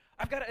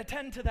 I've got to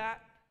attend to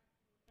that.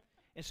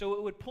 And so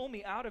it would pull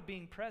me out of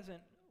being present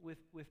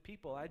with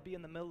people. I'd be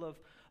in the middle of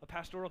a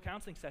pastoral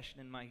counseling session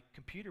and my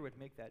computer would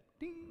make that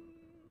ding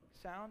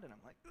sound and I'm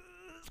like,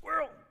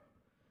 squirrel!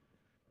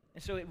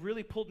 And so it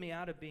really pulled me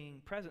out of being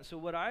present. So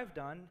what I've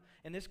done,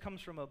 and this comes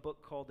from a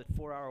book called The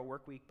 4-Hour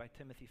Workweek by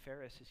Timothy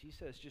Ferriss, is he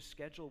says just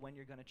schedule when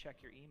you're going to check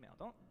your email.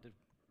 Don't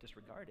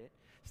disregard it.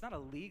 It's not a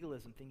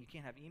legalism thing. You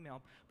can't have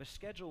email, but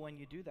schedule when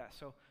you do that.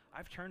 So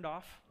I've turned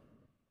off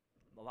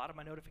a lot of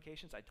my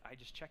notifications. I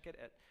just check it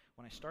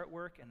when I start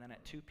work and then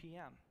at 2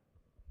 p.m.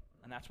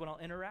 And that's when I'll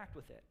interact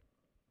with it.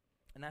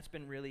 And that's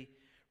been really,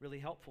 really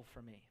helpful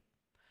for me.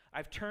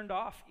 I've turned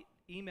off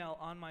email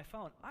on my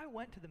phone. I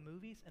went to the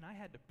movies and I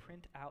had to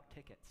print out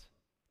tickets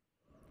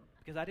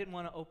because I didn't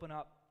want to open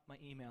up my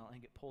email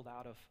and get pulled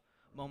out of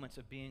moments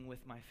of being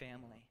with my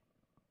family.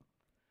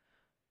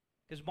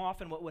 Because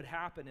often what would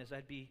happen is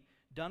I'd be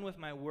done with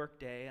my work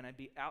day and I'd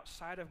be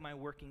outside of my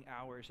working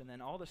hours, and then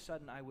all of a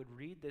sudden I would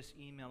read this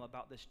email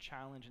about this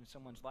challenge in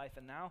someone's life,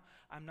 and now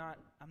I'm not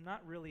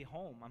really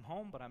home. I'm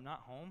home, but I'm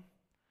not home.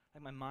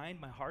 Like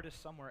my heart is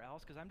somewhere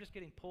else because I'm just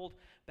getting pulled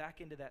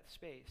back into that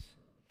space.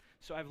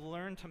 So I've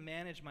learned to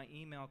manage my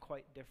email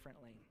quite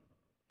differently.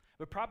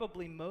 But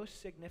probably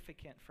most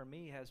significant for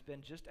me has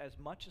been just as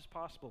much as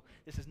possible.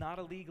 This is not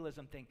a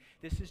legalism thing.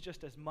 This is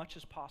just as much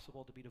as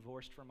possible to be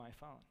divorced from my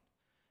phone,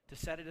 to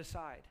set it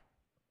aside.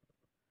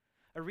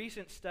 A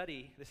recent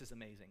study, this is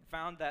amazing,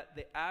 found that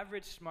the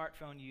average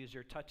smartphone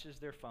user touches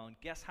their phone,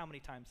 guess how many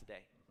times a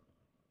day?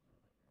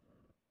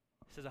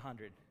 This is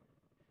 100.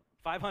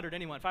 500,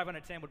 anyone?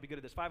 500, Sam would be good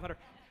at this. 500.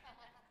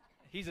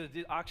 He's an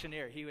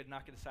auctioneer. He would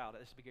knock this out.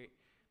 This would be great.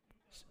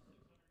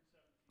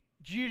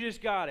 You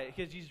just got it,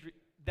 because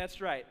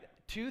that's right.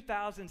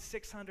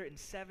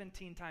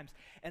 2,617 times.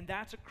 And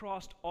that's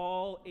across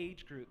all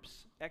age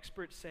groups.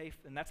 Experts say,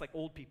 and that's like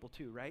old people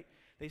too, right?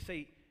 They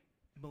say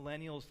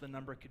millennials, the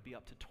number could be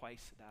up to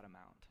twice that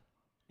amount.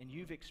 And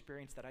you've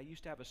experienced that. I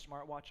used to have a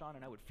smartwatch on,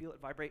 and I would feel it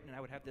vibrating, and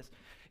I would have this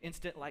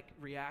instant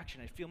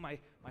reaction. I'd feel my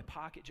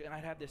pocket, and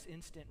I'd have this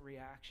instant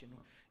reaction.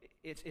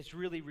 It's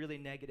really, really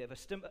negative.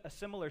 A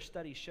similar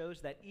study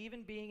shows that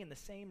even being in the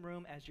same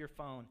room as your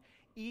phone,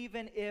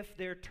 even if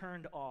they're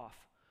turned off,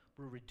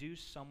 will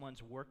reduce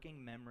someone's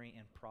working memory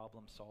and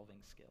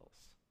problem-solving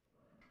skills.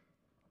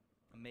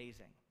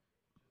 Amazing.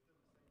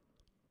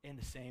 In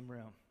the same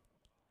room.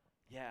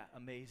 Yeah,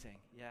 amazing.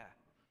 Yeah.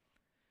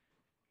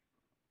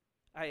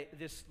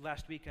 This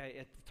last week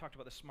I talked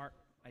about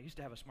I used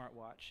to have a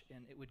smartwatch,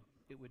 and it would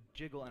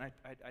jiggle, and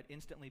I'd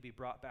instantly be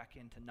brought back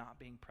into not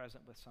being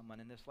present with someone.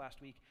 And this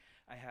last week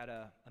I had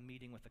a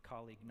meeting with a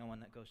colleague, no one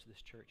that goes to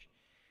this church,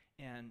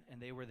 and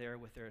they were there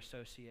with their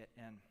associate,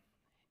 and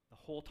the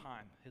whole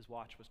time his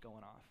watch was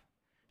going off,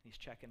 and he's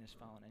checking his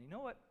phone. And you know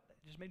what?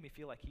 It just made me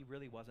feel like he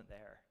really wasn't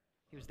there.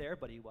 He was there,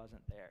 but he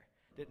wasn't there.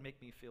 It didn't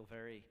make me feel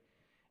very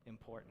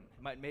important.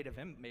 It might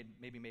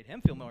maybe made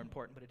him feel more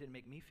important, but it didn't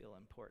make me feel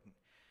important.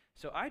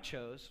 So I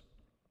chose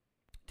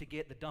to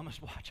get the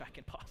dumbest watch I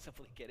can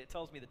possibly get. It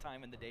tells me the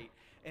time and the date,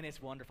 and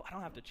it's wonderful. I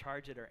don't have to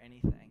charge it or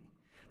anything.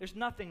 There's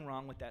nothing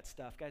wrong with that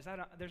stuff, guys.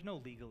 There's no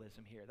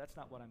legalism here. That's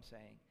not what I'm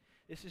saying.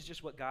 This is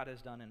just what God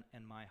has done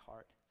in my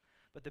heart.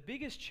 But the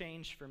biggest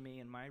change for me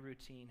in my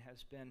routine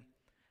has been,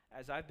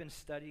 as I've been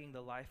studying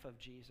the life of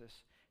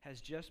Jesus,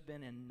 has just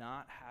been in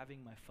not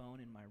having my phone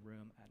in my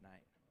room at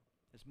night.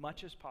 As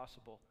much as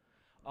possible,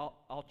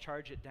 I'll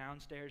charge it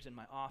downstairs in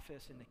my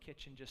office, in the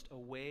kitchen, just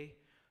away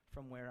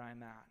from where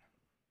I'm at.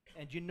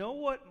 And you know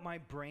what my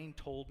brain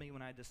told me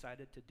when I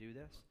decided to do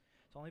this?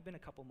 It's only been a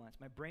couple months.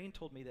 My brain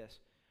told me this.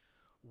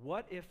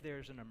 What if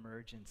there's an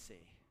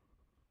emergency?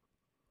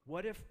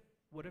 What if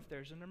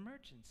there's an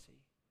emergency?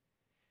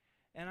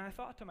 And I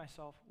thought to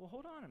myself, well,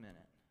 hold on a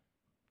minute.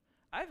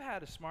 I've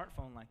had a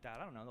smartphone like that,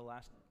 I don't know, the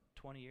last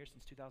 20 years,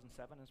 since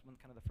 2007 is when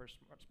kind of the first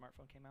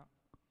smartphone came out.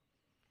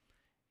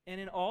 And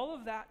in all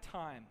of that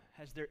time,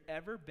 has there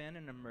ever been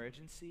an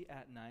emergency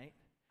at night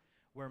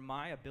where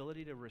my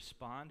ability to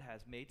respond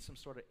has made some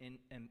sort of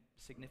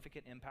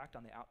significant impact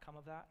on the outcome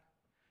of that?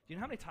 Do you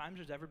know how many times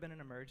there's ever been an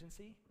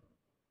emergency?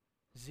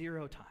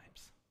 0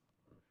 times.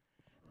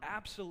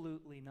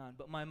 Absolutely none.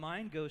 But my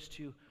mind goes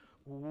to,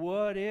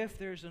 what if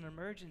there's an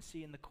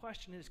emergency? And the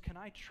question is, can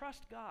I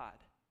trust God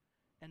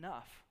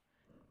enough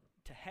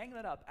to hang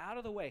that up out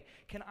of the way?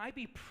 Can I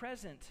be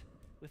present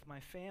with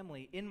my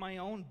family, in my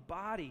own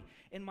body,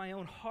 in my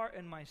own heart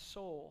and my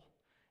soul,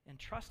 and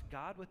trust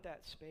God with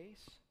that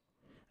space?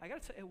 I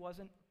got to say,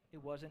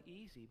 it wasn't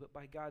easy, but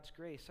by God's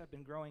grace, I've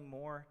been growing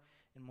more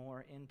and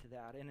more into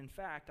that. And in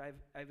fact,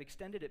 I've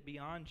extended it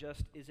beyond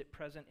just, is it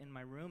present in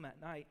my room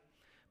at night,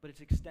 but it's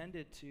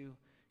extended to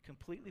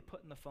completely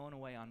putting the phone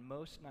away on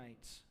most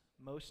nights.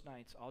 Most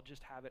nights, I'll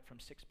just have it from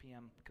 6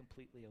 p.m.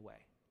 completely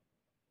away.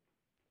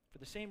 For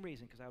the same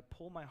reason, because I would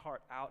pull my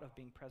heart out of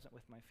being present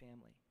with my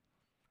family.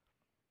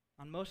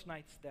 On most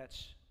nights,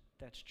 that's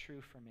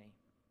true for me.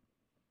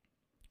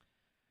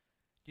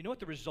 Do you know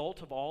what the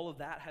result of all of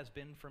that has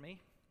been for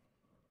me?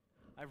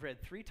 I've read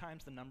 3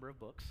 times the number of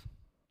books.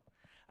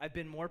 I've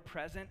been more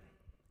present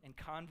in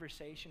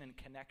conversation and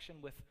connection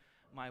with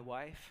my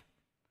wife.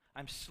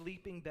 I'm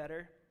sleeping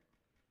better.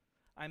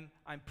 I'm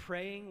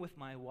praying with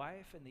my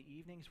wife in the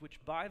evenings,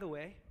 which, by the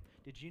way,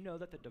 did you know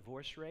that the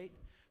divorce rate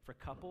for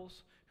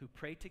couples who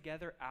pray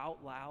together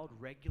out loud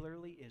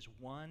regularly is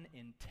 1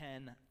 in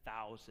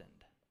 10,000?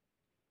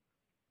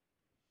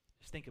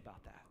 Just think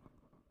about that.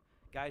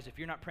 Guys, if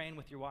you're not praying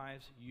with your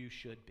wives, you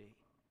should be.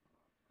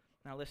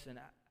 Now listen,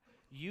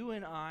 You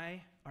and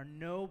I are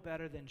no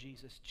better than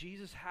Jesus.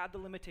 Jesus had the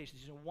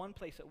limitations. He's in one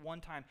place at one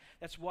time.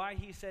 That's why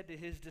he said to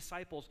his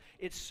disciples,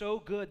 it's so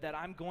good that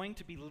I'm going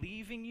to be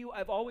leaving you.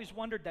 I've always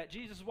wondered that.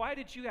 Jesus, why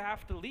did you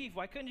have to leave?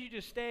 Why couldn't you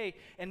just stay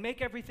and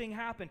make everything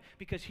happen?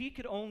 Because he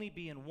could only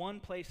be in one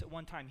place at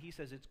one time. He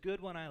says, it's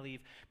good when I leave,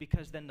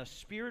 because then the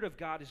Spirit of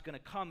God is going to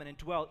come and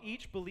indwell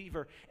each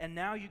believer, and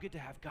now you get to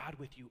have God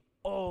with you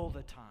all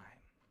the time.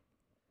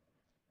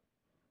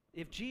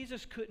 If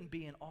Jesus couldn't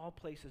be in all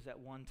places at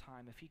one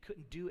time, if he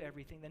couldn't do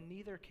everything, then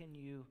neither can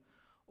you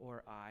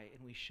or I,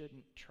 and we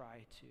shouldn't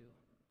try to.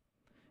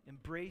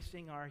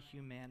 Embracing our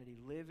humanity,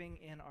 living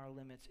in our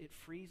limits, it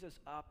frees us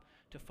up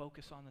to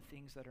focus on the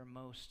things that are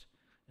most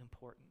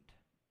important.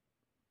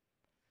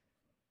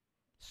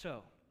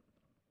 So,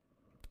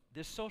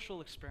 this social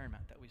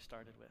experiment that we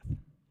started with,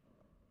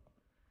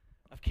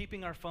 of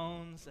keeping our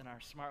phones and our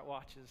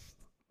smartwatches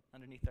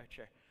underneath our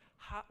chair,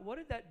 what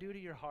did that do to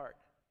your heart?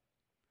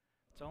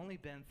 It's only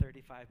been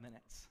 35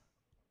 minutes.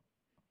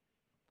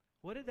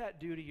 What did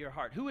that do to your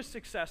heart? Who was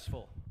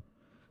successful?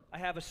 I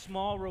have a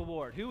small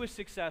reward. Who was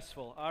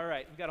successful? All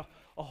right, we've got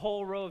a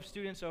whole row of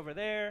students over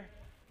there.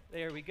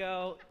 There we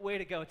go. Way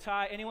to go,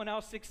 Ty. Anyone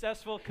else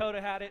successful?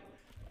 Coda had it.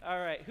 All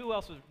right, who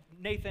else was?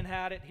 Nathan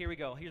had it. Here we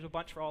go. Here's a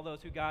bunch for all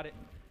those who got it.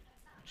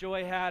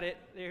 Joy had it.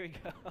 There we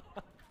go.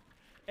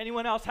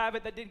 Anyone else have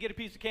it that didn't get a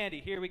piece of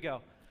candy? Here we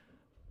go.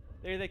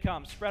 There they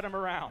come. Spread them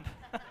around.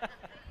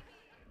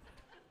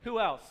 Who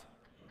else?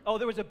 Oh,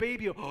 there was a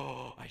baby.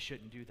 Oh, I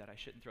shouldn't do that. I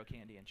shouldn't throw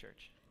candy in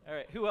church. All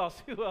right, who else?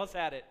 Who else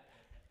had it?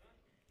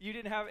 You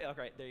didn't have it? All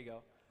right, there you go.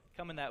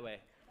 Coming that way.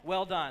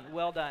 Well done,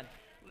 well done.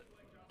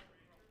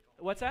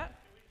 What's that?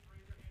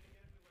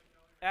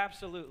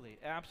 Absolutely,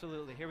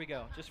 absolutely. Here we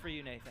go, just for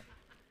you, Nathan.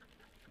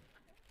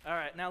 All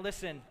right, now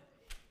listen.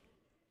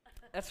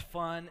 That's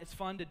fun. It's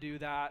fun to do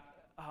that.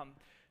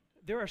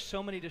 There are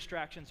so many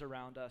distractions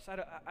around us.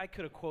 I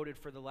could have quoted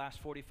for the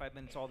last 45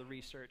 minutes all the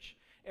research.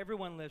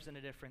 Everyone lives in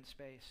a different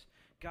space.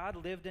 God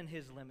lived in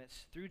his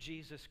limits through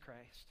Jesus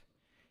Christ.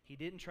 He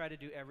didn't try to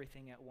do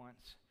everything at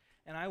once.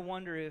 And I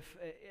wonder if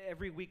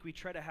every week we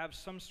try to have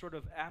some sort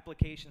of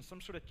application, some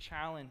sort of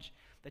challenge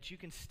that you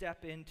can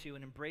step into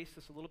and embrace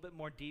this a little bit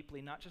more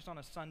deeply, not just on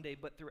a Sunday,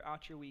 but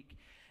throughout your week.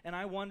 And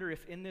I wonder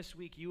if in this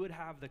week you would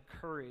have the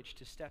courage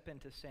to step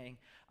into saying,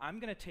 I'm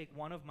going to take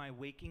one of my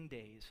waking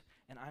days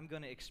and I'm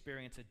going to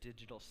experience a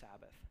digital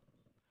Sabbath.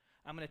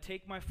 I'm going to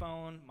take my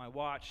phone, my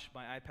watch,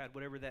 my iPad,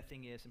 whatever that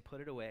thing is, and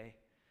put it away.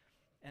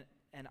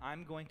 And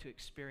I'm going to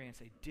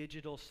experience a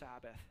digital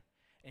Sabbath.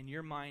 And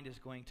your mind is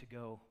going to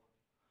go,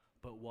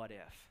 but what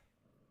if?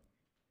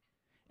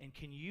 And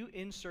can you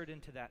insert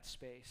into that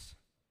space,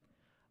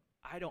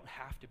 I don't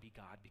have to be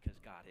God because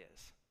God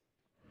is.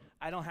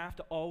 I don't have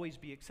to always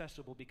be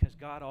accessible because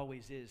God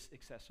always is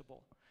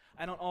accessible.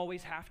 I don't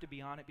always have to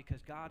be on it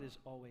because God is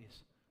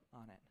always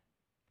on it.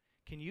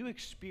 Can you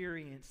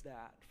experience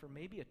that for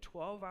maybe a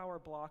 12-hour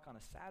block on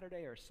a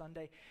Saturday or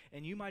Sunday?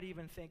 And you might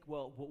even think,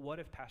 well, what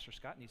if Pastor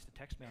Scott needs to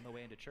text me on the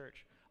way into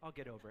church? I'll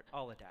get over it.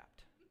 I'll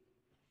adapt.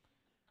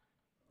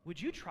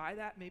 Would you try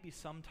that maybe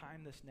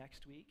sometime this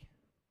next week?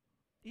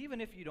 Even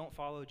if you don't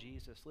follow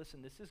Jesus,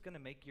 listen, this is going to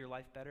make your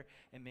life better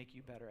and make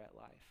you better at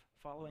life.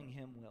 Following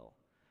him will.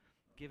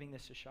 Giving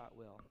this a shot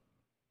will.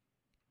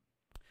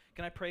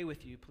 Can I pray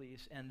with you,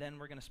 please? And then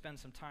we're going to spend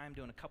some time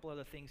doing a couple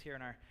other things here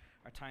in our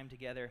time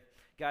together.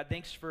 God,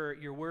 thanks for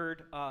your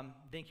word.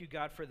 Thank you,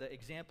 God, for the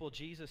example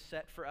Jesus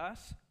set for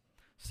us.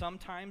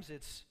 Sometimes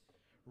it's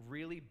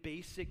really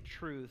basic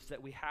truths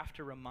that we have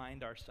to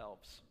remind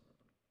ourselves.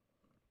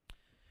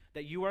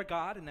 That you are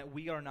God and that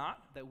we are not,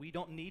 that we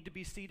don't need to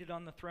be seated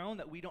on the throne,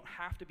 that we don't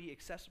have to be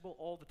accessible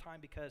all the time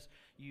because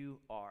you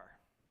are.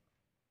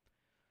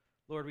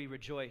 Lord, we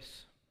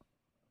rejoice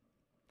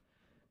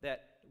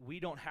that we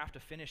don't have to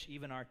finish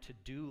even our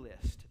to-do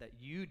list, that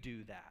you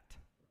do that.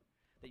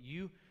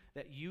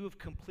 That you have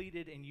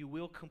completed and you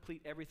will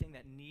complete everything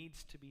that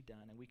needs to be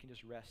done, and we can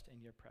just rest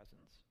in your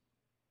presence.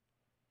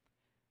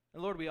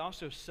 And Lord, we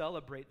also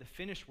celebrate the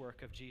finished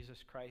work of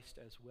Jesus Christ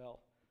as well.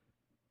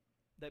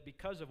 That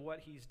because of what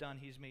he's done,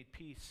 he's made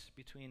peace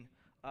between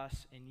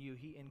us and you.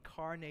 He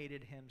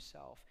incarnated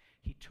himself.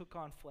 He took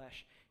on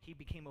flesh. He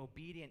became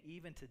obedient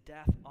even to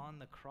death on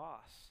the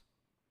cross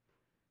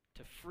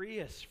to free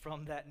us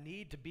from that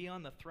need to be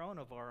on the throne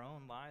of our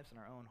own lives and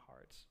our own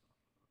hearts.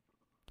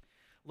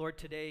 Lord,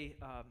 today,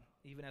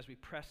 even as we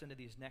press into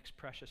these next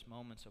precious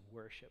moments of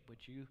worship,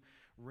 would you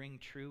ring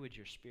true? Would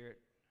your Spirit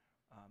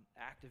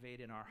activate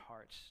in our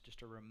hearts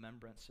just a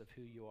remembrance of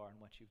who you are and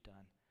what you've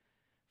done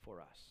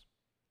for us?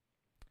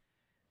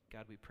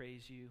 God, we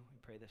praise you. We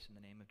pray this in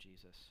the name of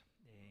Jesus.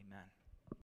 Amen.